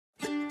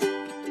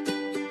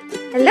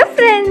Hello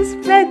friends,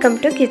 welcome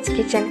to Kids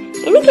Kitchen.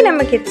 இன்னைக்கு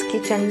நம்ம Kids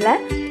Kitchenல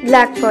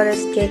Black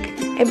Forest cake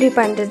எப்படி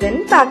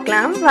பண்றதுன்னு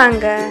பார்க்கலாம்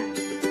வாங்க.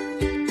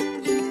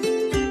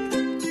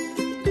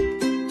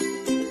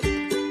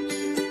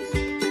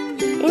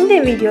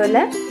 இந்த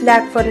வீடியோல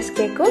Black Forest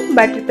cakeம்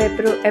பட்டர்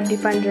பேப்பரும் எப்படி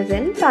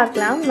பண்றதுன்னு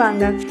பார்க்கலாம்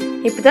வாங்க.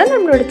 இப்போதான்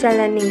நம்மளோட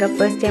சேனல் நீங்க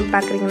ஃபர்ஸ்ட் டைம்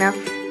பார்க்கறீங்கன்னா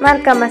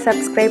மறக்காம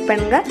subscribe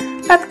பண்ணுங்க.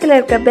 பக்கத்துல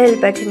இருக்க bell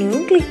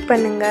பட்டனையும் கிளிக்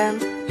பண்ணுங்க.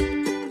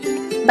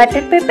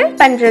 பட்டர் பேப்பர்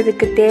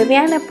பண்றதுக்கு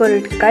தேவையான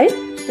பொருட்கள்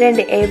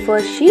 2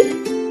 A4 ஷீட்,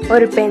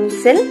 ஒரு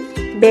pencil,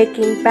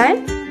 packing pan,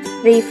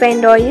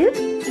 refined oil,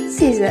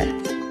 scissor.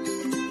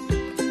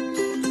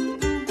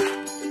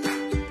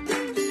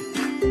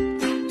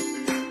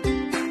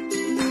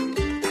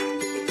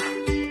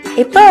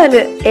 இப்போ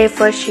ஒரு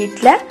A4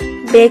 ஷீட்ல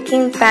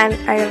பேக்கிங் pan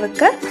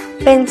அளவுக்கு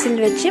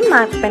பென்சில் வச்சு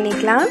மார்க்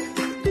பண்ணிக்கலாம்.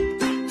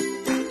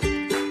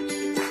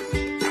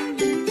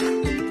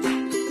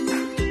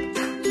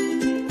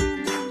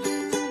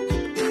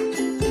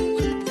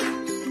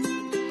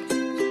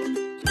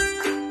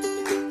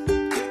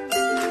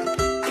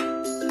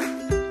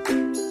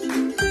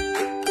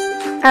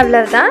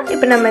 அவ்வளவுதான்.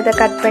 இப்போ நம்ம இதை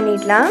கட்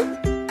பண்ணிடலாம்.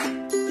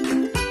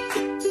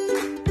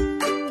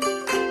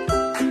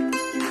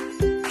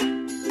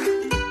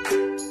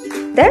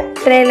 இதை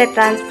ட்ரேல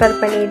ட்ரான்ஸ்ஃபர்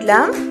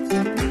பண்ணிடலாம்.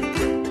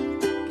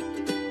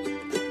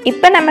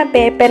 இப்போ நம்ம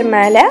பேப்பர்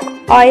மேலே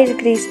ஆயில்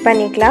கிரீஸ்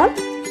பண்ணிக்கலாம்.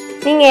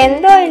 நீங்கள்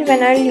எந்த ஆயில்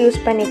வேணாலும் யூஸ்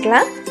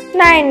பண்ணிக்கலாம்.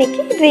 நான்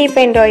இன்னைக்கு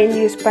ரீஃபைண்ட் ஆயில்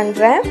யூஸ்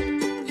பண்ணுறேன்.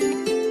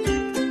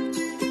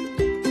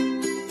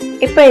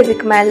 இப்போ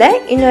இதுக்கு மேலே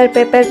இன்னொரு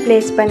பேப்பர்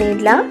பிளேஸ்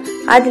பண்ணிடலாம்.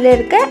 அதில்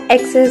இருக்க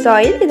எக்ஸஸ்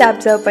ஆயில் இதை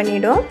அப்சர்வ்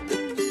பண்ணிடும்.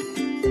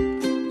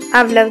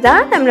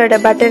 அவ்வளவுதான், நம்மளோட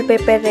பட்டர்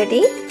பேப்பர் ரெடி.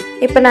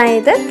 இப்போ நான்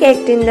இதை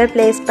கேக் டின்னர்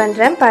பிளேஸ்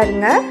பண்ணுறேன்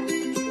பாருங்க.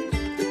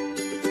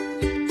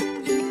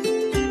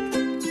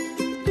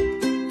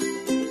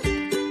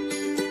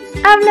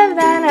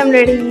 அவ்வளவுதான்,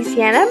 நம்மளோட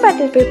ஈஸியான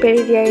பட்டர் பேப்பர்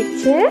ரெடி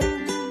ஆயிடுச்சு.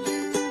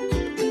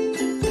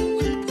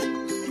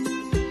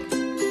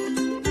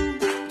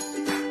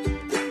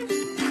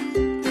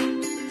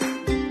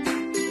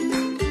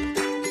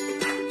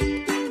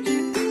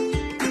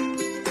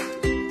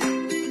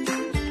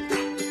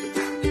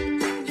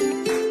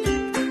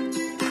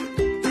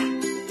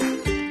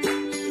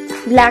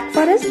 Black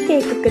Forest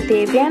கேக்குக்கு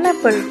தேவையான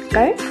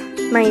பொருட்கள்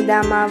மைதா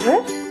மாவு,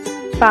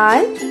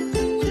 பால்,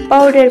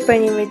 பவுடர்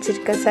பண்ணி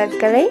வச்சிருக்க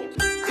சர்க்கரை,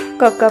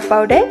 cocoa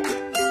powder,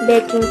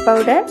 baking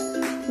powder,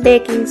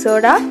 baking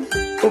soda,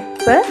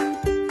 உப்பு,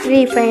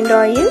 ரீஃபைண்ட்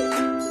ஆயில்,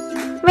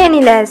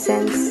 வெனிலா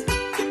எசன்ஸ்.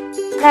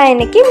 நான்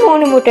இன்னைக்கு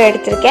 3 முட்டை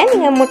எடுத்திருக்கேன்.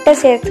 நீங்கள் முட்டை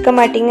சேர்த்துக்க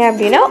மாட்டீங்க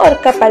அப்படின்னா 1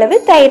 கப் அளவு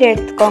தயிர்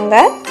எடுத்துக்கோங்க.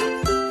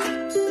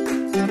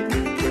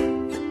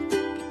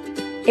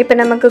 இப்போ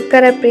நம்ம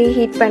குக்கரை ப்ரீ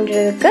ஹீட்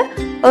பண்ணுறதுக்கு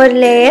ஒரு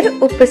லேயர்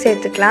உப்பு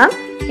சேர்த்துக்கலாம்.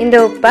 இந்த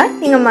உப்பை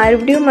நீங்கள்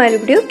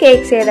மறுபடியும்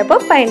கேக் செய்கிறப்போ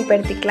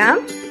பயன்படுத்திக்கலாம்.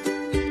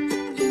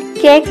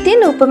 கேக்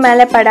டின் உப்பு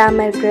மேலே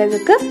படாமல்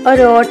இருக்கிறதுக்கு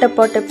ஒரு ஓட்டை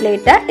போட்ட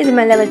பிளேட்டை இது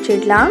மேலே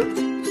வச்சிடலாம்.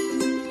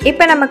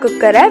 இப்போ நம்ம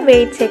குக்கரை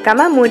வெயிட்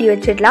சேர்க்காம மூடி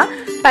வச்சிடலாம்.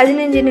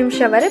 15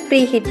 நிமிஷம் வரை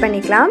ப்ரீ ஹீட்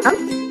பண்ணிக்கலாம்.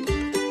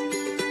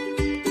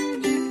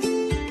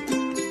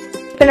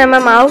 இப்போ நம்ம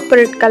மாவு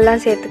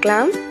பொருட்கள்லாம்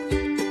சேர்த்துக்கலாம்.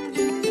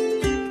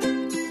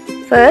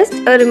 ஃபர்ஸ்ட்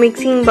ஒரு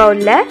மிக்சிங்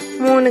பவுலில்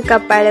 3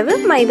 கப் அளவு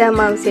மைதா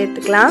மாவு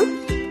சேர்த்துக்கலாம்.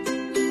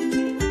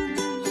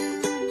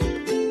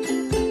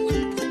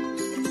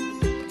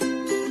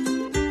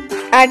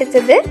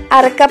 அடுத்தது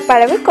 1/2 கப்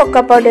அளவு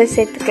கொக்கோ பவுடர்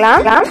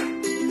சேர்த்துக்கலாம்.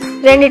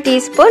 2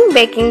 teaspoon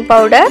baking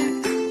powder,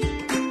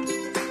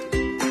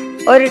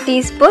 1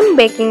 teaspoon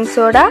baking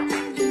soda,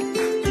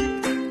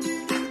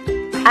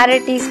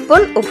 1/2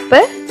 teaspoon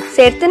உப்பு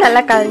சேர்த்து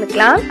நல்லா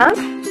கலந்துக்கலாம்.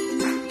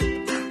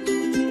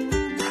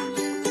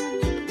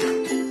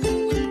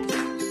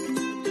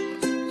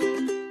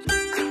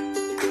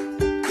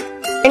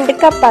 2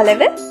 கப்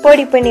அளவு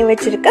பொடி பண்ணி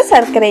வச்சிருக்க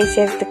சர்க்கரை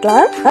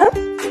சேர்த்துக்கலாம்.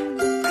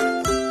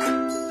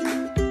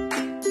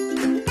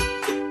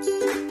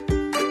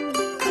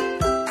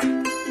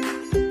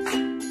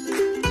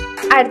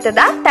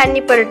 அடுத்ததா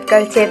தண்ணி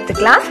பொருட்கள்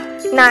சேர்த்துக்கலாம்.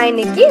 நான்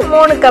இன்னைக்கு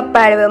 3 கப்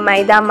அளவு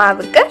மைதா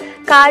மாவுக்கு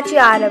காய்ச்சி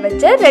ஆற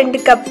வச்ச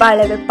 2 கப்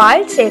அளவு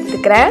பால்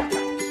சேர்த்துக்கிறேன்.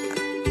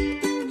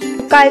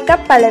 1/4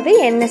 கப் அளவு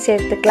எண்ணெய்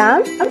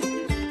சேர்த்துக்கலாம்.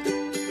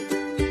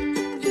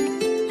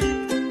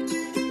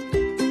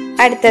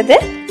 அடுத்தது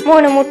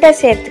 3 முட்டை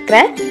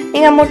சேர்த்துக்கிறேன்.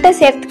 நீங்க முட்டை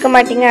சேர்த்துக்க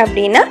மாட்டீங்க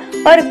அப்படின்னா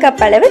 1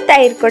 கப் அளவு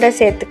தயிர் கூட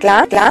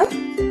சேர்த்துக்கலாம்.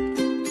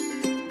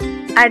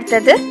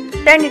 அடுத்தது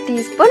 2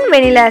 டீஸ்பூன்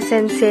வெனிலா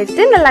எசன்ஸ்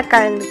சேர்த்து நல்லா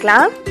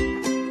கலந்துக்கலாம்.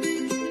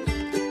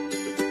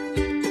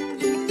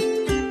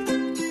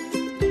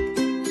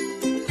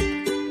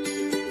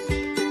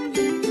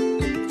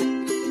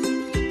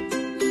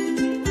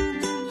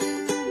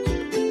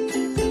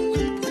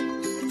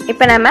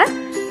 இப்ப நம்ம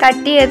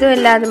கட்டி எதுவும்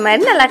இல்லாத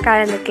மாதிரி நல்லா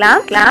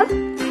கலந்துக்கலாம்.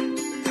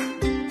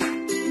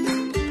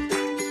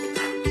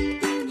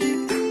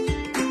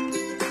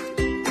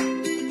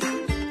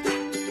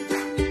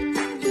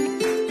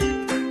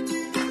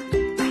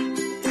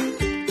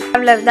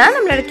 அவ்வளவுதான்,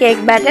 நம்மளோட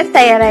கேக் பேட்டர்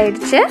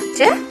தயாராயிடுச்சு.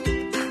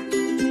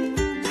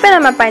 இப்போ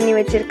நம்ம பண்ணி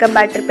வச்சிருக்க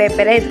பட்டர்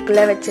பேப்பரை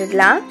இதுக்குள்ள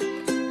வச்சிடலாம்.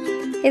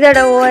 இதோட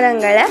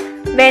ஓரங்களை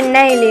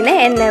வெண்ணெய் இல்லைன்னா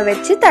எண்ணெய்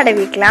வச்சு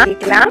தடவிக்கலாம்.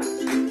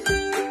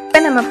 இப்போ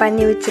நம்ம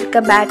பண்ணி வச்சிருக்க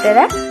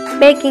பேட்டரை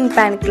பேக்கிங்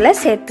பேனுக்குள்ள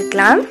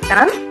சேர்த்துக்கலாம்.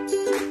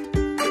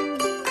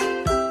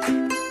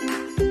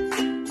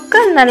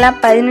 நல்லா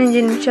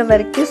 15 நிமிஷம்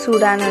வரைக்கும்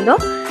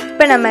சூடானதும்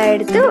இப்போ நம்ம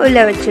எடுத்து உள்ள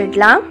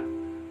வச்சிடலாம்.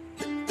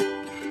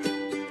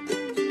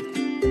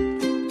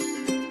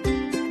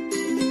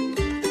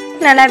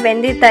 நல்லா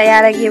வெந்து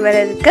தயாராகி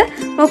வர்றதுக்கு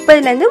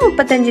 30 to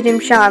 35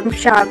 நிமிஷம்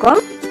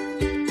ஆகும்.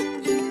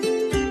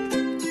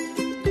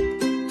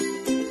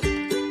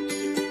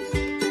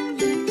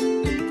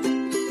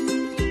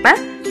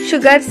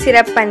 சுகர்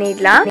சிரப்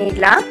பண்ணிடலாம்.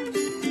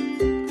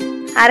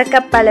 1/2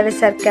 கப் அளவு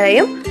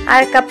சர்க்கரையும்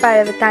 1/2 கப்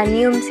அளவு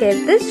தண்ணியும்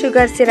சேர்த்து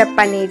சுகர் சிரப்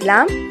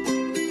பண்ணிடலாம்.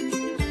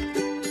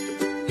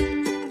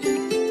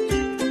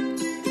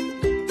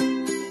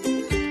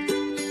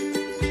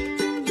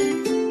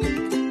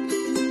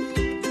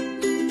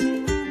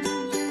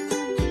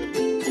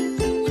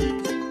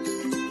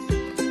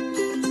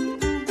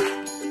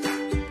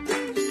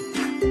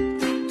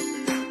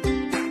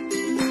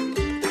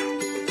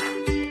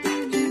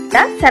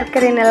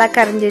 சர்க்கரை நல்லா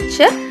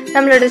கரைஞ்சிருச்சு.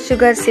 நம்மளோட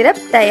சுகர் சிரப்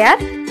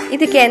தயார்.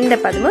 இதுக்கு எந்த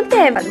பதமும்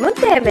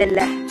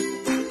தேவையில்லை.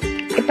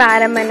 இப்போ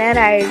 1/2 மணி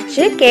நேரம்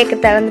ஆயிடுச்சு. கேக்கு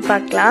திறந்து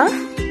பார்க்கலாம்.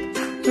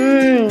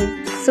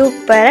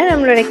 சூப்பராக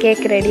நம்மளோட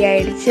கேக் ரெடி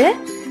ஆயிடுச்சு.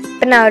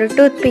 இப்போ நான் ஒரு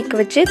டூத் பிக்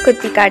வச்சு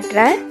குத்தி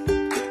காட்டுறேன்.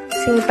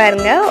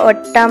 பாருங்க,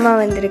 ஒட்டாம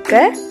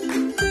வந்திருக்கு.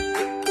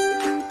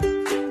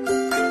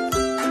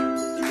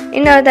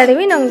 இன்னொரு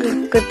தடவை நான்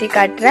உங்களுக்கு குத்தி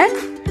காட்டுறேன்.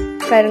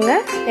 பாருங்க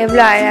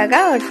எவ்வளோ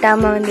அழகா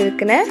ஒட்டாம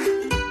வந்திருக்குன்னு.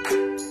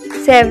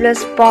 எவ்வளோ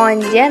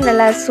ஸ்பாஞ்சியா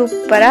நல்லா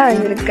சூப்பரா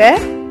வந்திருக்கு.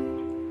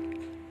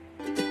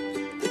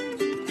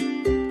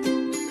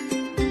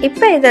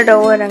 இப்போ இதோட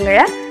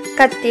ஓரங்களை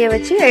கத்தியை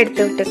வச்சு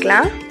எடுத்து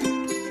விட்டுக்கலாம்.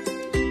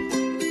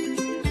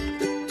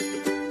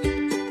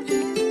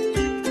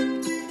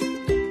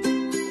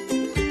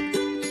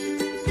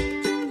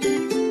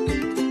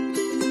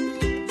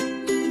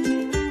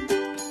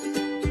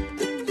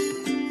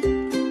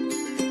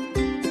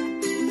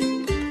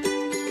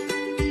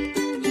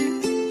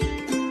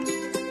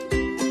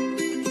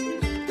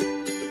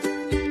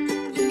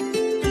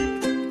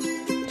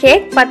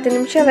 கேக் 10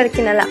 நிமிஷம்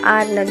வரைக்கும் நல்லா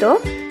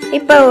ஆறுனதும்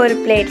இப்போ ஒரு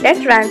பிளேட்ல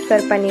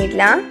ட்ரான்ஸ்ஃபர்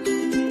பண்ணிடலாம்.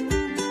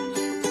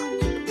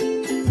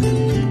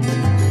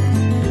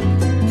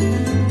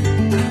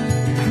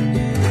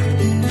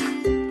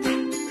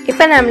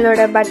 இப்போ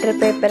நம்மளோட பட்டர்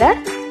பேப்பரை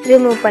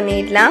ரிமூவ்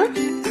பண்ணிடலாம்.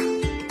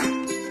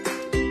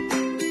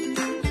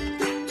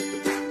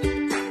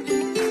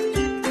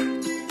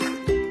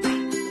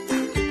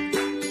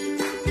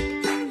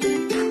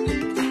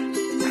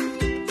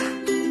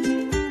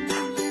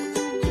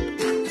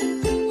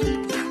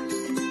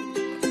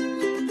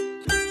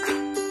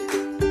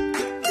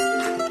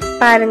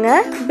 பாருங்க,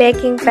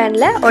 பேக்கிங்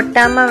பேன்ல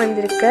ஒட்டாம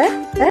வந்திருக்கு.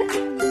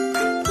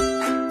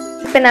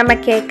 இப்ப நம்ம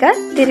கேக்க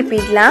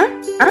திருப்பிடலாம்.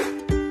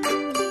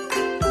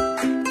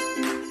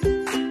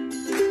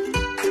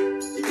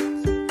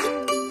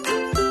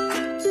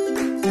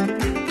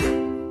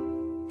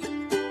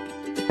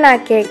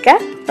 நான் கேக்க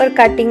ஒரு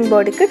கட்டிங்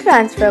போர்டுக்கு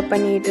ட்ரான்ஸ்ஃபர்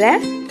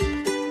பண்ணிடுறேன்.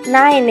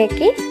 நான்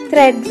இன்னைக்கு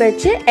த்ரெட்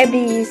வச்சு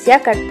எப்படி ஈஸியா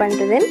கட்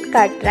பண்றதுன்னு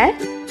காட்டுறேன்.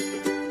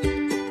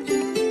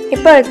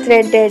 இப்போ ஒரு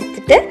த்ரெட்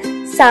எடுத்துட்டு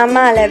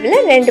சம அளவில்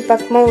 2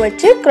 பக்கமும்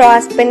வச்சு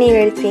கிராஸ் பண்ணி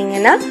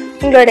எடுத்தீங்கன்னா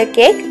உங்களோட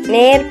கேக்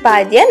நேர்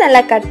பாதியா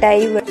நல்லா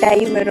கட்டாயி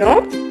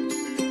வரும்.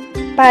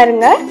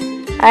 பாருங்க,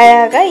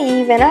 அழகா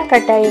ஈவனா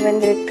கட்டாயி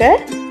வந்திருக்கு.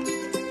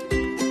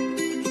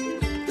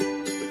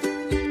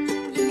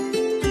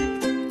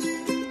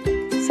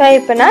 ஸோ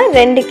இப்போ நான்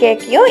 2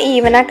 கேக்கையும்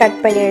ஈவனா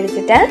கட் பண்ணி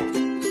எடுத்துட்டேன்.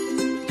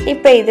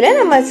 இப்போ இதுல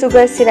நம்ம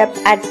சுகர் சிரப்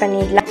ஆட்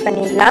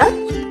பண்ணிடலாம்.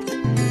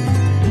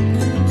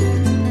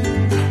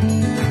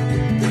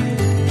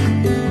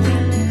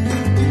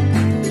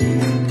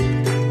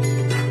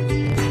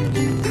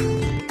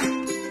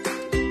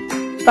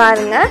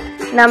 பாருங்க,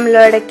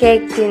 நம்மளோட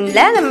கேக் டின்ல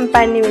நம்ம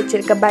பண்ணி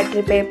வச்சிருக்க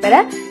பட்டர் பேப்பரை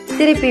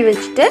திருப்பி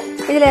வச்சுட்டு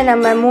இதுல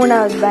நம்ம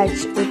 3வது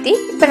பேட்ச் ஊத்தி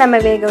இப்ப நம்ம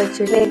வேக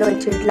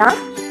வச்சிடலாம்.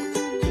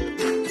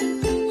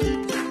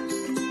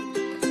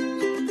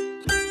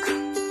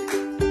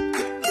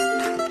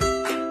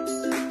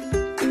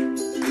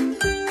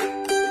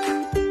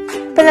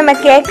 இப்ப நம்ம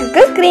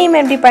கேக்குக்கு கிரீம்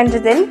எப்படி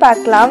பண்றதுன்னு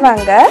பார்க்கலாம்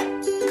வாங்க.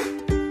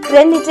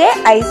 2 ட்ரே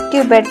ஐஸ்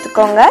கியூப்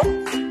எடுத்துக்கோங்க.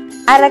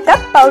 1/2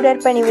 கப்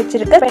பவுடர் பண்ணி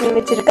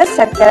வச்சிருக்க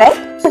சர்க்கரை.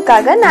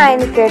 அதுக்காக நான்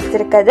எனக்கு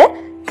எடுத்திருக்கிறது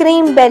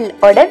கிரீம் பெல்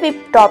ஓட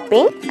விப்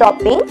டாப்பிங்.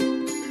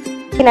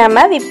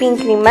 நம்ம விப்பிங்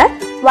கிரீமை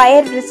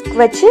வயர் விஸ்க்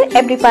வச்சு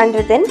எப்படி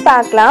பண்றதுன்னு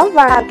பார்க்கலாம்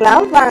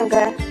வாங்க.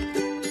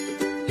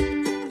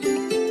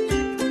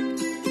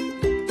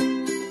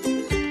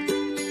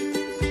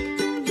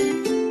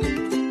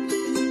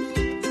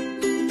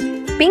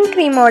 பிங்க்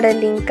கிரீமோட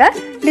லிங்கை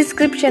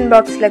டிஸ்கிரிப்ஷன்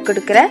பாக்ஸ்ல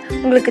கொடுக்குறேன்.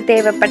 உங்களுக்கு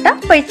தேவைப்பட்டா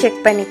போய்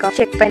செக்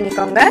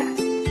பண்ணிக்கோங்க.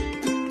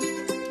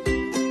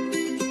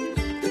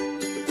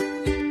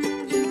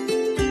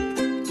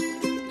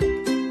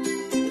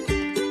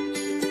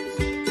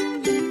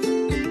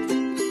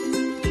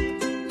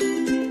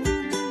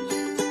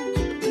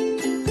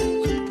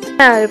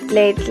 ஒரு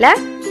பிளேட்ல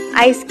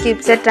ஐஸ்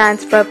கியூப்ஸை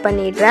ட்ரான்ஸ்ஃபர்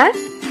பண்ணிடுறேன்.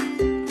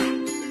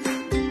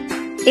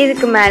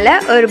 இதுக்கு மேலே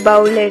ஒரு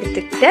பவுல்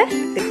எடுத்துக்கிட்டு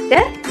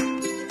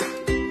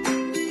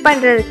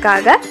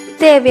பண்ணுறதுக்காக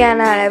தேவையான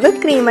அளவு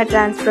க்ரீமை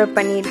ட்ரான்ஸ்ஃபர்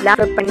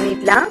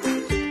பண்ணிடலாம்.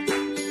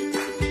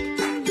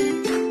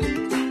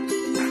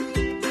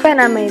 இப்போ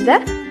நம்ம இதை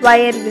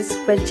வயர்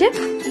விஸ்க் வச்சு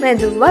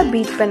மெதுவாக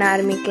பீட் பண்ண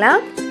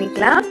ஆரம்பிக்கலாம்.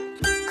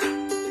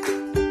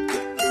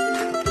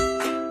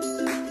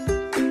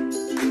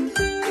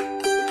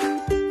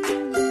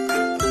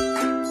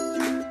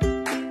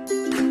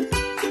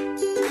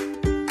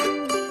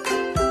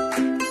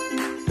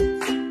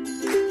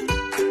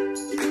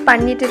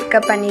 பண்ணிட்டு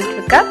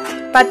இருக்க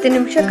 10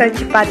 நிமிஷம்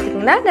கழிச்சு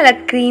பார்த்தீங்கன்னா நல்லா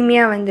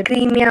க்ரீமியா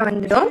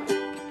வந்துடும்.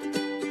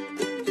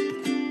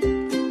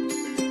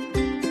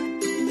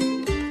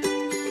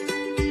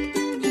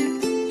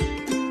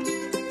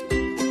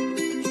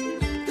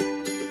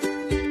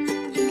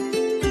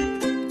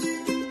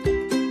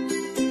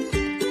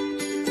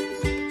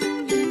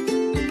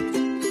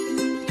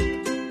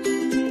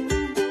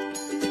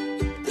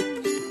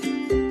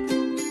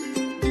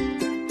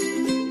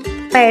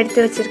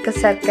 எடுத்து வச்சிருக்க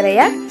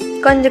சர்க்கரையை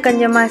கொஞ்சம்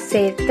கொஞ்சமா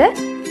சேர்த்து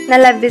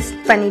நல்லா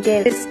விஸ்க் பண்ணிட்டே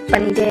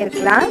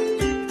இருக்கலாம்.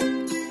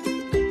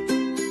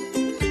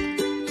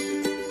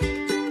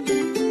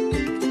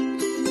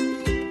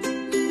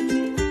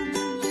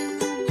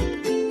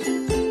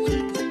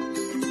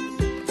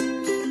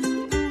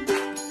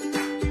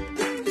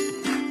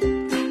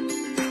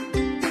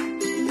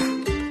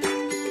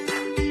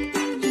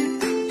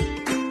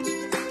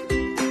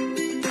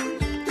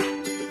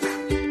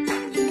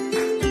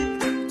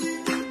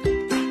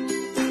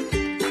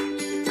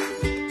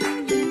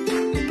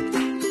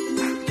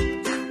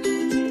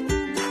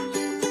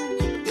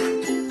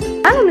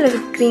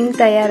 நம்மளுக்கு க்ரீம்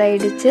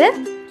தயாராகிடுச்சு.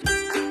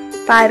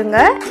 பாருங்க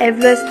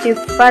எவ்வளோ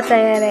ஸ்டிஃபாக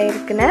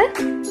தயாராகிருக்குன்னு.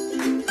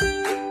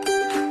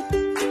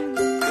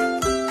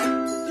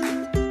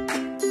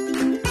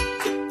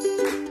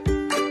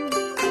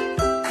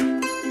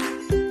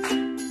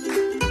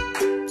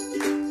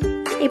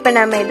 இப்போ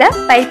நம்ம இதை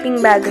பைப்பிங்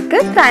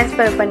பேக்குக்கு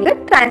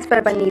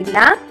ட்ரான்ஸ்ஃபர்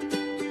பண்ணிடலாம்.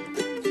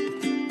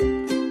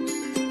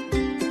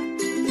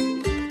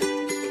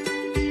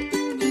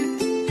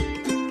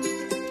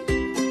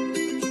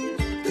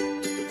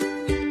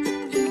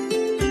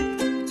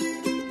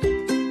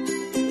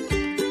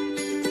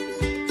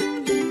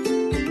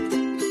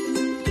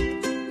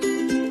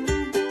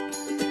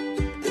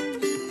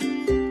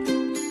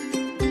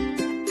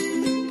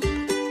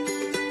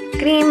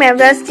 க்ரீம்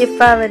எவ்வளோ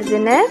ஸ்டிஃபாக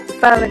வருதுன்னு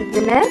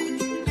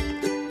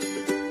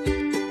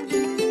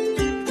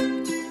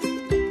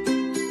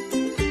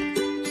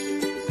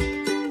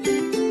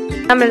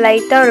நம்ம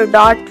லைட்டாக ஒரு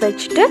டாட்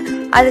வச்சுட்டு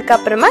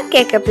அதுக்கப்புறமா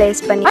கேக்கை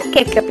பிளேஸ்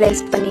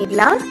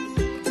பண்ணிடலாம்.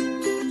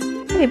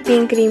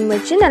 விப்பிங் க்ரீம்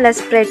வச்சு நல்லா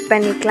ஸ்ப்ரெட்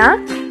பண்ணிக்கலாம்.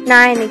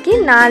 நான் இன்னைக்கு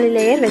 4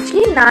 லேயர்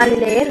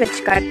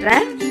வச்சு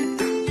காட்டுறேன்.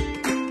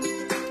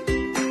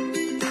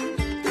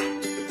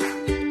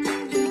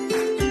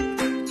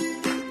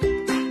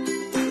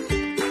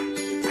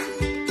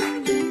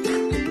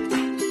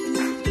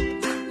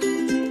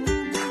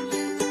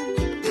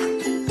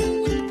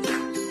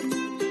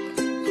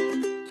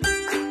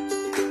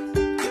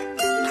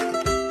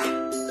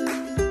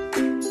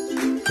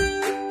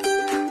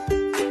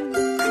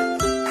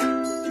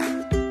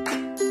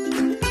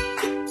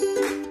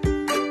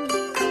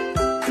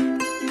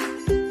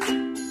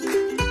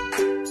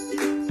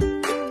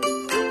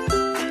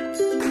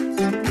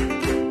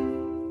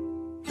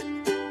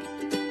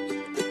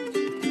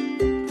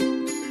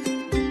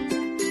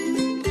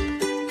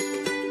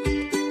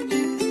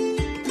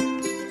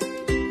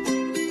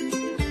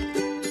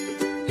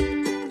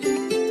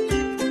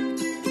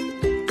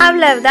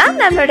 அவ்வளவுதான்,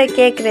 நம்மளோட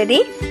கேக் ரெடி.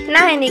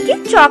 நான் இன்னைக்கு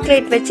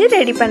சாக்லேட் வச்சு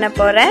ரெடி பண்ண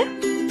போறேன்.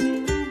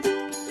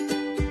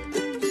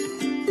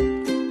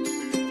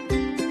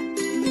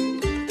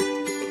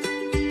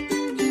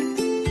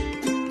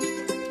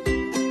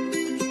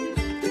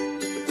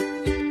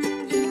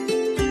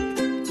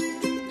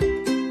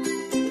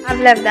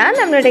 அவ்வளவுதான்,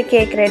 நம்மளோட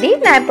கேக் ரெடி.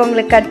 நான் இப்போ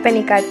உங்களுக்கு கட்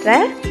பண்ணி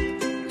காட்டுறேன்.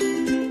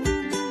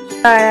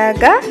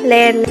 அழகா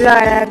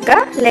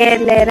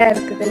லேயரா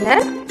இருக்குதுங்க.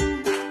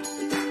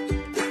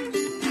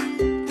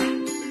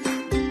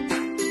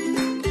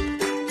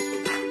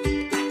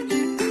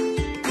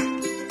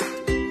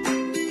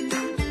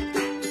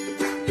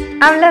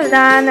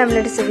 அவ்வளவுதான்,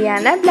 நம்மளோட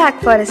சுவையான பிளாக்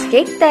ஃபாரஸ்ட்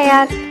கேக்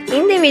தயார்.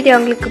 இந்த வீடியோ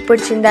உங்களுக்கு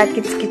பிடிச்சிருந்தா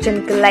கிட்ஸ்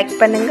கிச்சனுக்கு லைக்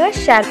பண்ணுங்க,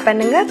 ஷேர்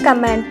பண்ணுங்க,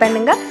 கமெண்ட்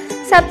பண்ணுங்க,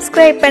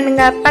 சப்ஸ்கிரைப்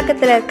பண்ணுங்க,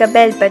 பக்கத்தில் இருக்க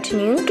பெல்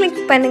பட்டனையும்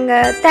கிளிக் பண்ணுங்க.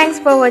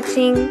 தேங்க்ஸ் ஃபார்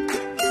வாட்சிங்.